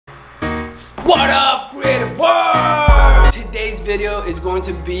What up, creative world? Today's video is going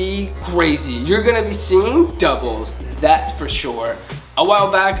to be crazy. You're gonna be seeing doubles, that's for sure. A while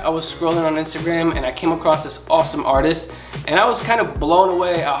back, I was scrolling on Instagram and I came across this awesome artist and I was kind of blown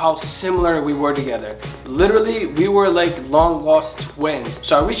away at how similar we were together. Literally, we were like long lost twins.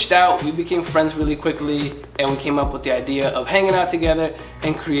 So I reached out, we became friends really quickly, and we came up with the idea of hanging out together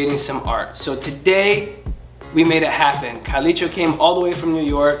and creating some art. So today, we made it happen. Carlicho came all the way from New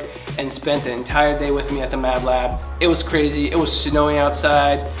York and spent the entire day with me at the Mad Lab. It was crazy, it was snowing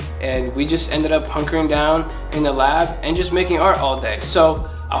outside, and we just ended up hunkering down in the lab and just making art all day. So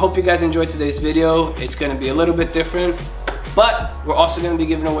I hope you guys enjoyed today's video. It's gonna be a little bit different, but we're also gonna be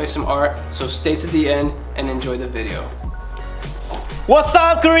giving away some art, so stay to the end and enjoy the video. What's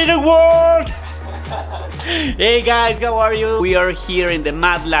up, creative world? Hey guys, how are you? We are here in the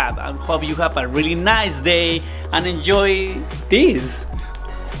Mad Lab. I hope you have a really nice day and enjoy this.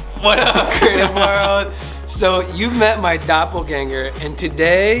 What up, creative world? So you met my doppelganger, and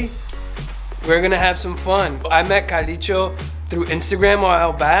today we're gonna have some fun. I met Carlicho through Instagram a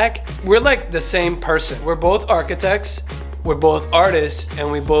while back. We're like the same person. We're both architects, we're both artists,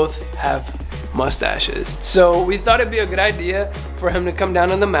 and we both have mustaches. So we thought it'd be a good idea for him to come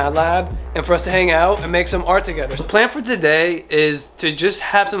down in the Mad Lab and for us to hang out and make some art together. The plan for today is to just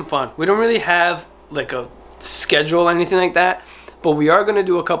have some fun. We don't really have like a schedule or anything like that, but we are gonna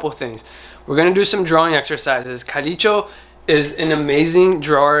do a couple things. We're gonna do some drawing exercises. Carlicho is an amazing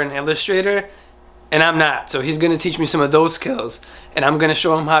drawer and illustrator, and I'm not. So he's gonna teach me some of those skills, and I'm gonna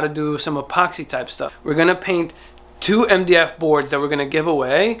show him how to do some epoxy type stuff. We're gonna paint 2 MDF boards that we're gonna give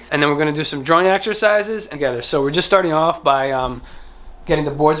away, and then we're gonna do some drawing exercises together. So we're just starting off by getting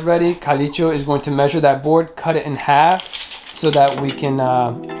the boards ready. Carlicho is going to measure that board, cut it in half, so that we can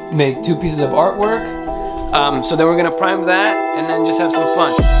make 2 pieces of artwork. So then we're gonna prime that, and then just have some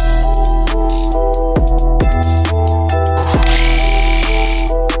fun.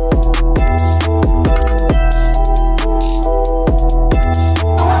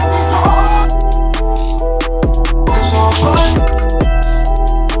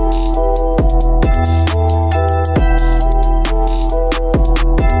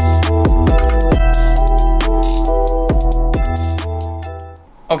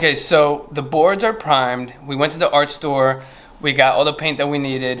 Okay, so the boards are primed. We went to the art store, we got all the paint that we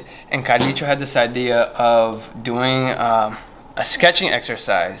needed, and Carlicho had this idea of doing a sketching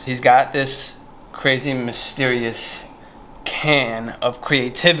exercise. He's got this crazy, mysterious can of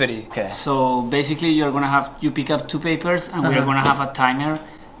creativity. Okay. So basically you pick up 2 papers and we're gonna have a timer,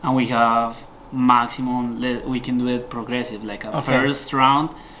 and we have maximum, we can do it progressive, like a first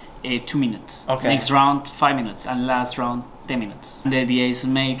round 2 minutes, next round 5 minutes, and last round 10 minutes. The idea is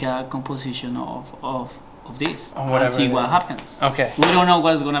make a composition of this and see what happens. Okay. We don't know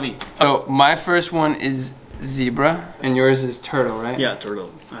what's gonna be. So my first one is zebra, and yours is turtle, right? Yeah, turtle.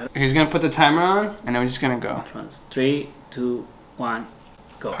 He's gonna put the timer on, and then we're just gonna go. 3, 2, 1,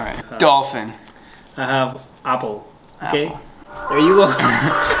 go. All right. Dolphin. I have apple. Okay. Apple. There you go.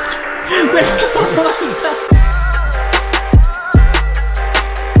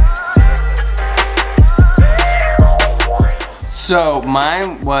 So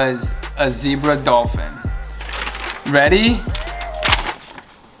mine was a zebra dolphin. Ready?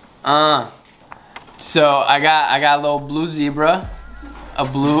 So I got a little blue zebra, a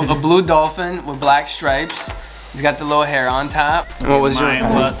blue dolphin with black stripes. He's got the little hair on top. What was yours?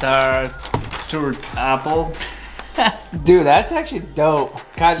 Mine was our turd apple. Dude, that's actually dope.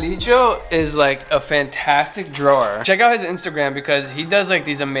 Carlicho is like a fantastic drawer. Check out his Instagram because he does like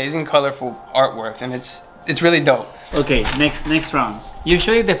these amazing colorful artworks, and it's really dope. Okay, next round.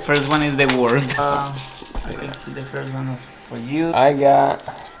 Usually the first one is the worst. The first one is for you. I got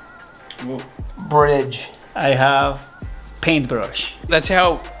bridge. I have paintbrush. Let's see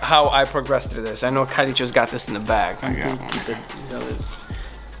how I progress through this. I know Carlicho's got this in the bag. I got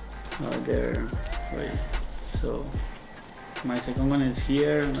one. There. Wait. So my second one is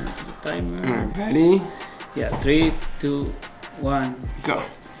here. I'm gonna put the timer. Ready? Yeah. 3, 2, 1, go.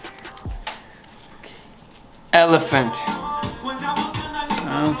 Elephant.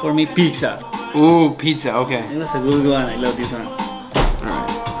 For me, pizza. Ooh, pizza, okay. It was a good one, I love this one.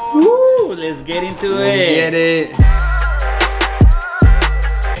 Alright. Woo, let's get into it. Get it.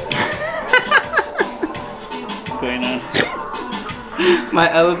 What's going on? My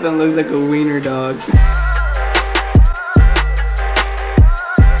elephant looks like a wiener dog.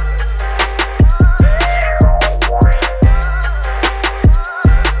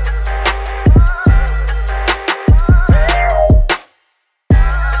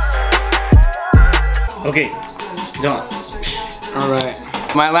 Okay, done. All right.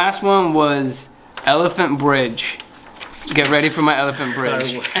 My my last one was Elephant Bridge. Get ready for my Elephant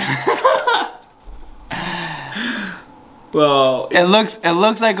Bridge. Well, it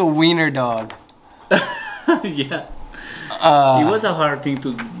looks like a wiener dog. Yeah. It was a hard thing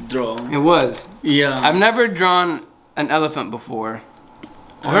to draw. It was. Yeah. I've never drawn an elephant bore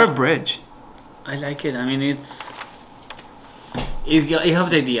or a bridge. I like it. I mean, you have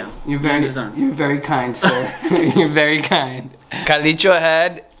the idea. You're very kind, sir. You're very kind. Carlicho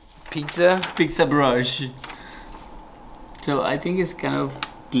had pizza brush. So I think it's kind of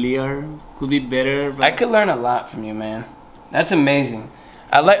clear. Could be better. But I could learn a lot from you, man. That's amazing.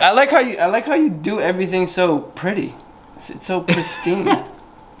 I like how you do everything so pretty. It's so pristine.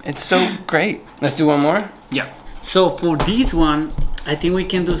 It's so great. Let's do one more. Yeah. So for this one, I think we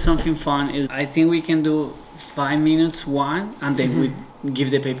can do something fun. I think we can do 5 minutes one, and then we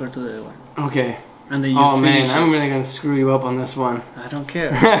give the paper to the other one. Okay. And then you man, I'm really gonna screw you up on this one. I don't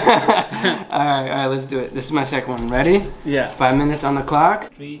care. all right, let's do it. This is my second one. Ready? Yeah. 5 minutes on the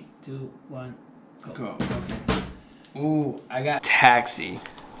clock. 3, 2, 1, go. Okay. Ooh, I got taxi.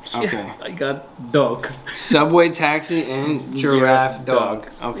 Okay. Yeah, I got dog. Subway, taxi, and giraffe dog.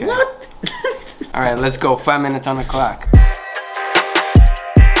 Okay. What? All right, let's go. 5 minutes on the clock.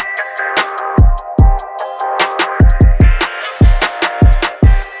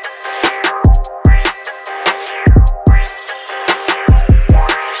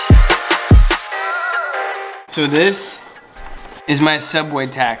 So this is my Subway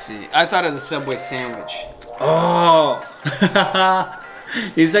taxi. I thought it was a Subway sandwich. Oh,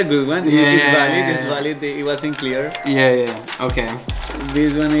 it's a good one. Yeah, it's valid. It's valid. It wasn't clear. Yeah. Okay.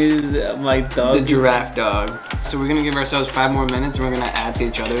 This one is my dog. The giraffe dog. So we're gonna give ourselves 5 more minutes, and we're gonna add to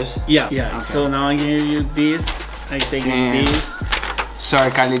each other's. Yeah. Okay. So now I give you this. I take this.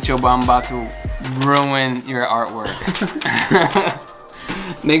 Sorry, Carlicho, but I'm about to ruin your artwork.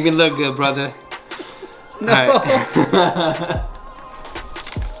 Make me look good, brother. No. Right.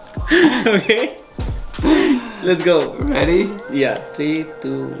 Okay. Let's go. Ready? Yeah. 3,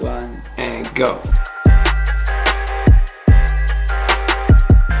 2, 1, and go.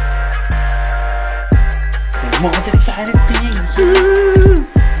 The most exciting thing.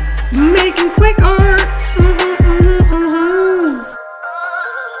 Making quick art.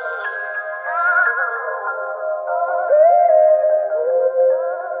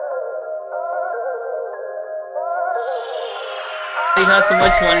 I had so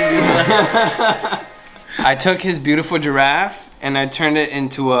much fun in this one. I took his beautiful giraffe and I turned it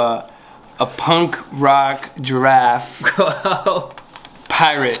into a punk rock giraffe. Wow.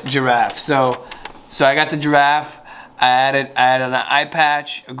 Pirate giraffe. So I got the giraffe. I added an eye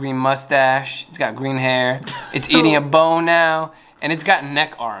patch, a green mustache. It's got green hair. It's eating a bone now, and it's got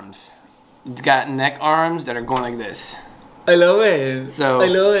neck arms. It's got neck arms that are going like this. I love it. So I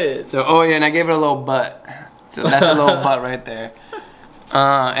love it. So oh yeah, and I gave it a little butt. So that's a little butt right there.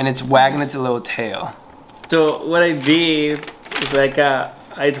 And it's wagging its little tail. So what I did is like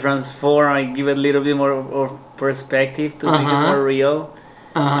I transform. I give it a little bit more of perspective to make it more real.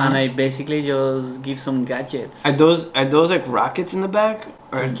 And I basically just give some gadgets. Are those like rockets in the back?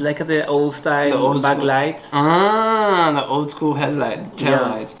 Or it's like the old style backlights. The old school tail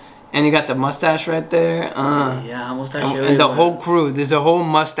lights. And you got the mustache right there. Yeah, mustache. And the whole crew. There's a whole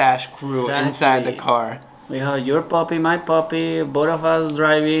mustache crew inside the car. We have your puppy, my puppy, both of us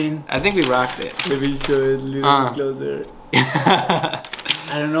driving. I think we rocked it. Let me show it a little closer. I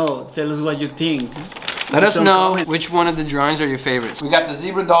don't know. Tell us what you think. Let us know which one of the drawings are your favorites. We got the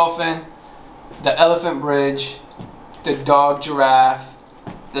zebra dolphin, the elephant bridge, the dog giraffe,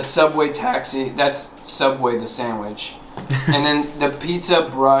 the Subway taxi. That's Subway the sandwich. And then the pizza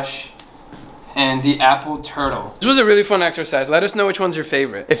brush and the apple turtle. This was a really fun exercise. Let us know which one's your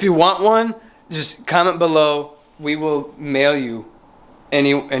favorite. If you want one, just comment below. We will mail you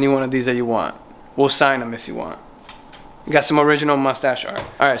any one of these that you want. We'll sign them if you want. We got some original mustache art.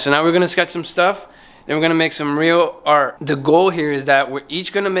 All right, so now we're gonna sketch some stuff. Then we're gonna make some real art. The goal here is that we're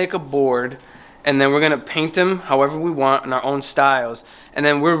each gonna make a board, and then we're gonna paint them however we want in our own styles. And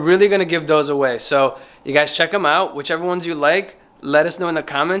then we're really gonna give those away. So you guys check them out, whichever ones you like, let us know in the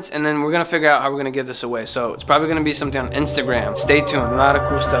comments, and then we're gonna figure out how we're gonna give this away. So it's probably gonna be something on Instagram. Stay tuned, a lot of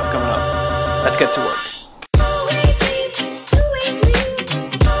cool stuff coming up. Let's get to work.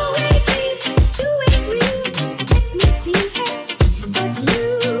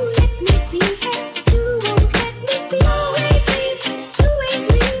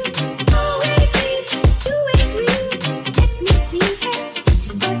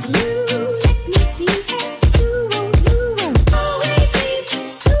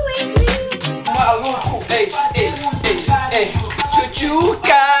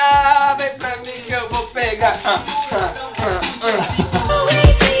 Chuchuca! got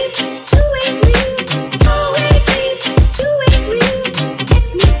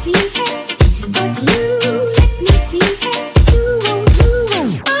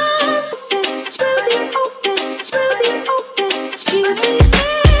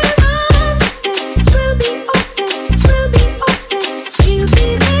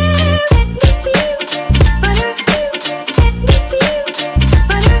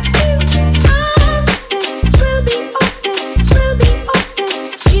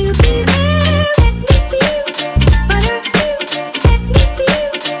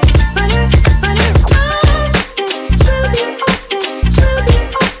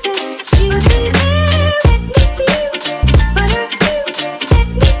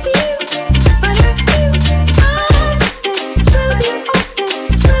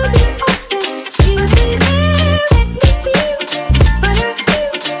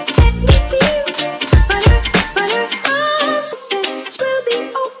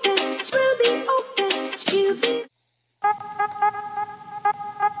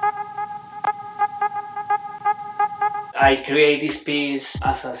I create this piece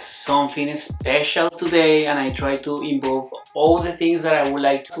as something special today, and I try to involve all the things that I would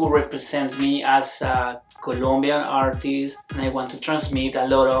like to represent me as a Colombian artist, and I want to transmit a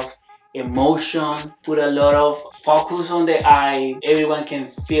lot of emotion, put a lot of focus on the eye. Everyone can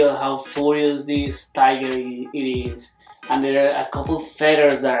feel how furious this tiger it is, and there are a couple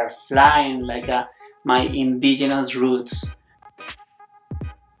feathers that are flying like my indigenous roots.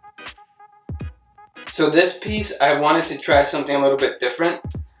 So this piece, I wanted to try something a little bit different.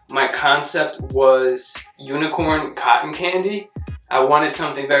 My concept was unicorn cotton candy. I wanted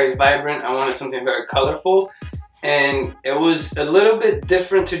something very vibrant, I wanted something very colorful. And it was a little bit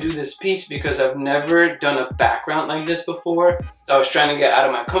different to do this piece because I've never done a background like this before. So I was trying to get out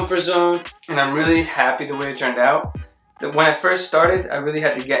of my comfort zone, and I'm really happy the way it turned out. When I first started, I really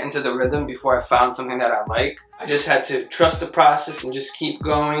had to get into the rhythm before I found something that I like. I just had to trust the process and just keep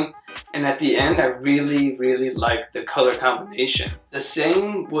going. And at the end, I really, really liked the color combination. The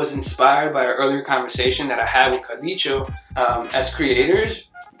saying was inspired by an earlier conversation that I had with Carlicho. As creators,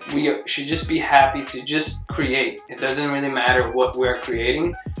 we should just be happy to just create. It doesn't really matter what we're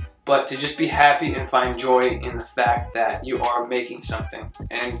creating, but to just be happy and find joy in the fact that you are making something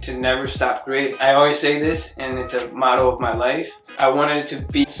and to never stop creating. I always say this, and it's a motto of my life. I wanted it to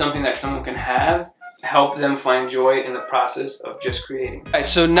be something that someone can have, help them find joy in the process of just creating. All right,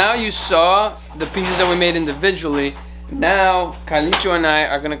 so now you saw the pieces that we made individually. Now Carlicho and I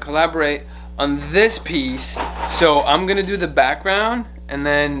are gonna collaborate on this piece. So I'm gonna do the background, and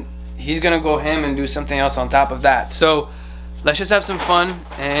then he's gonna go ham and do something else on top of that. So let's just have some fun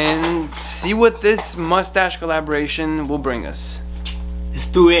and see what this mustache collaboration will bring us. Let's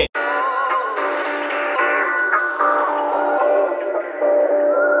do it.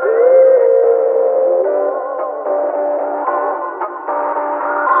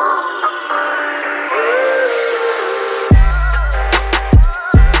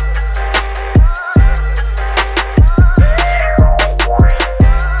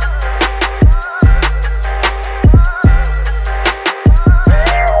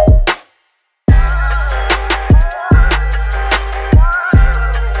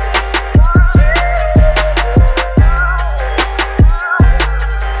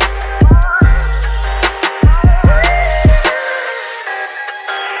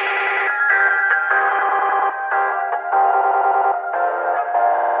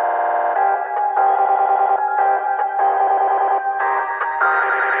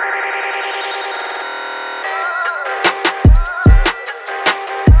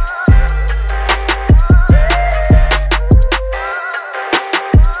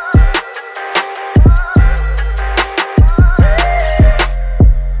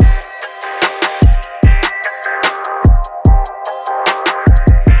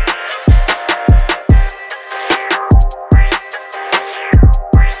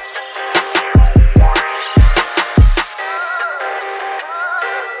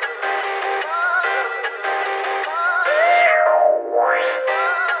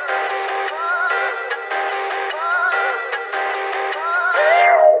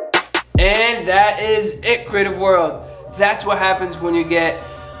 That is it, Creative World. That's what happens when you get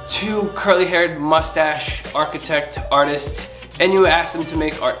two curly-haired mustache architect artists and you ask them to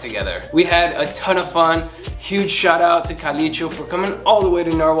make art together. We had a ton of fun. Huge shout out to Carlicho for coming all the way to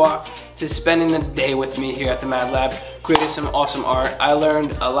Norwalk to spending the day with me here at the Mad Lab, creating some awesome art. I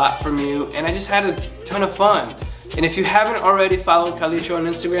learned a lot from you and I just had a ton of fun. And if you haven't already followed Carlicho on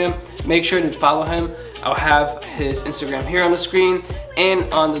Instagram, make sure to follow him. I'll have his Instagram here on the screen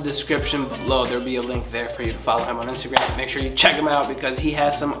and on the description below. There'll be a link there for you to follow him on Instagram. Make sure you check him out because he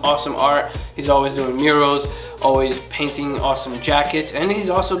has some awesome art. He's always doing murals, always painting awesome jackets, and he's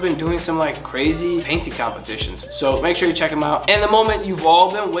also been doing some like crazy painting competitions. So make sure you check him out. And the moment you've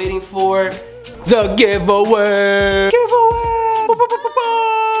all been waiting for, the giveaway!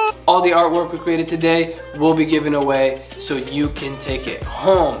 All the artwork we created today will be given away so you can take it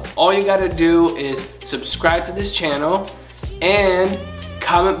home. All you gotta do is subscribe to this channel and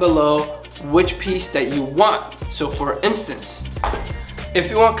comment below which piece that you want. So for instance, if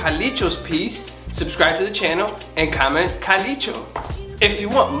you want Carlicho's piece, subscribe to the channel and comment Carlicho. If you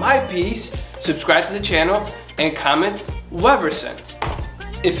want my piece, subscribe to the channel and comment Weverson.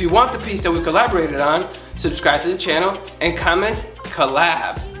 If you want the piece that we collaborated on, subscribe to the channel and comment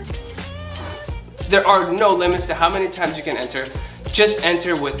collab. There are no limits to how many times you can enter. Just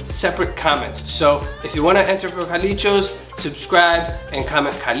enter with separate comments. So if you want to enter for Carlicho's, subscribe and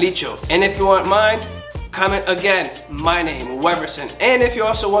comment Carlicho. And if you want mine, comment again, my name, Weverson. And if you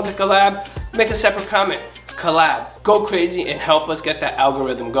also want the collab, make a separate comment, collab. Go crazy and help us get that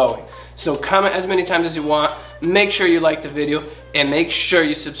algorithm going. So comment as many times as you want, make sure you like the video, and make sure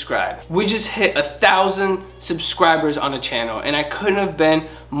you subscribe. We just hit 1,000 subscribers on the channel, and I couldn't have been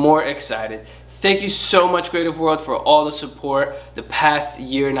more excited. Thank you so much, Creative World, for all the support the past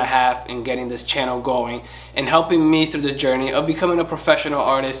year and a half in getting this channel going and helping me through the journey of becoming a professional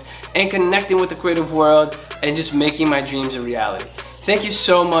artist and connecting with the creative world and just making my dreams a reality. Thank you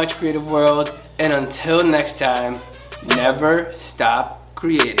so much, Creative World, and until next time, never stop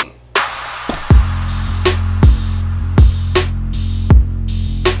creating.